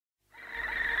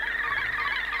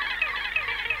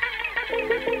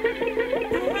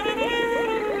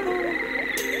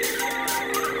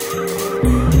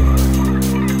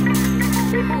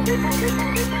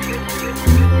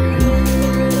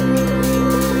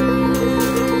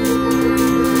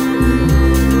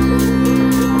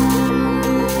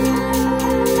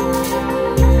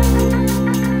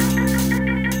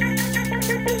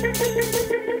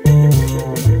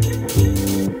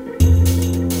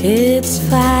It's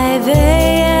 5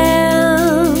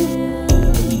 a.m.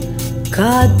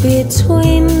 Caught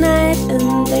between night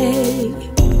and day.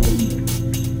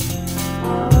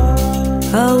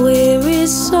 Our weary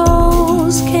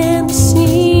souls can't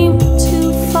seem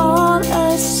to fall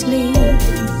asleep,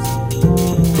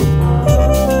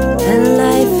 and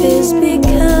life is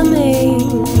becoming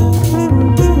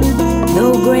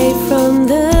no gray from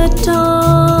the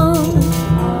dawn.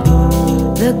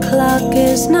 The clock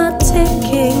is not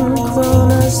ticking,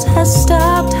 Cronus has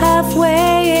stopped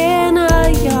halfway in our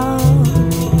yard.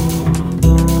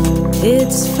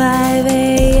 It's 5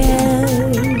 a.m.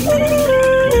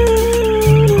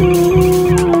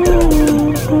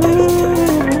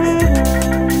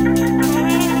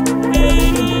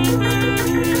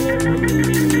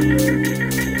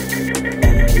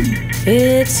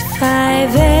 It's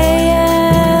 5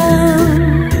 a.m.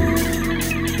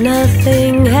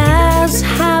 Nothing has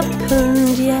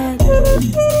happened yet.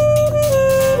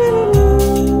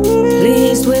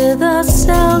 Pleased with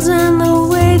ourselves and the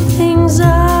way things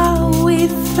are, we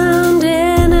found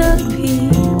inner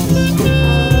peace.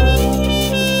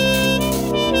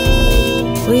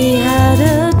 We had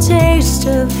a taste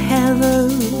of heaven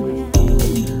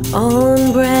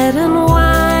on bread and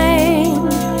wine.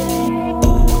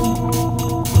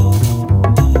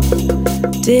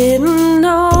 Didn't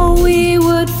know we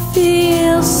would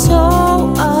feel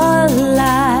so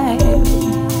alive.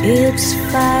 It's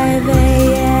 5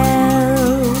 a.m.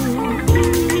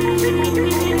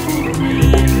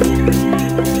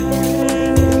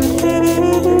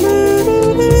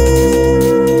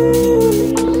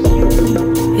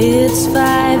 It's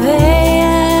 5 a.m.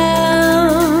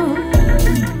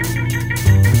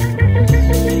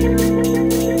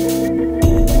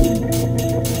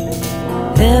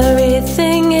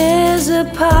 Everything is a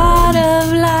part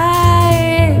of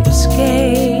life's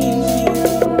game,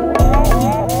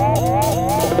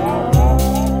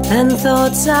 and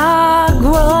thoughts are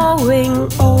growing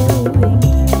old.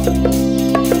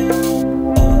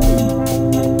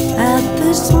 At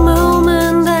this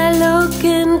moment I look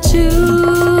into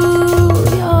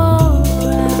your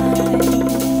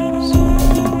eyes,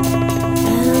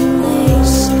 and they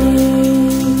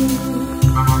seem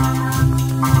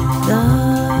the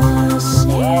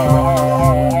same.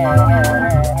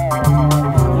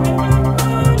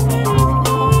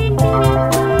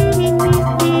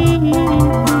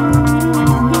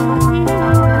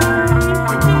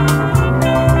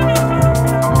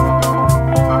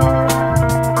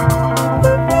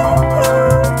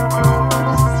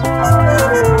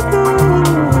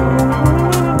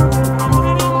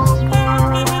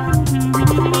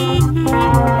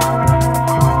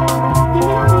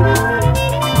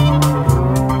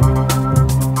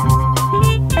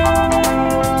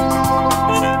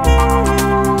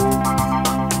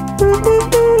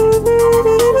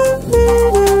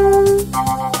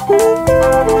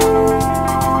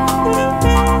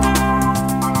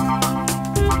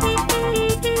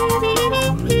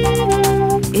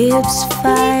 It's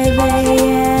 5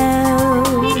 a.m.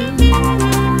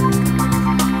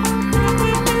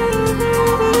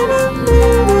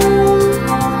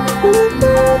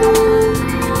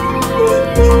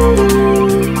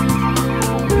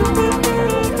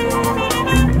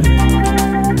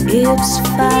 It's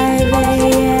 5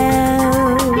 a.m.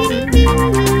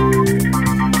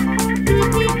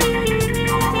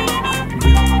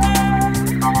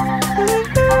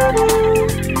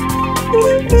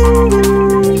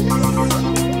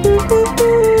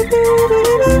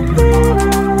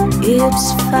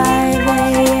 It's 5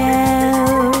 a.m.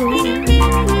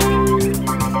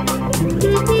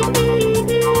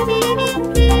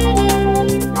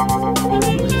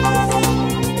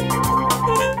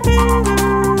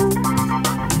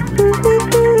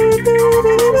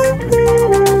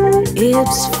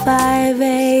 It's 5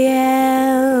 a.m.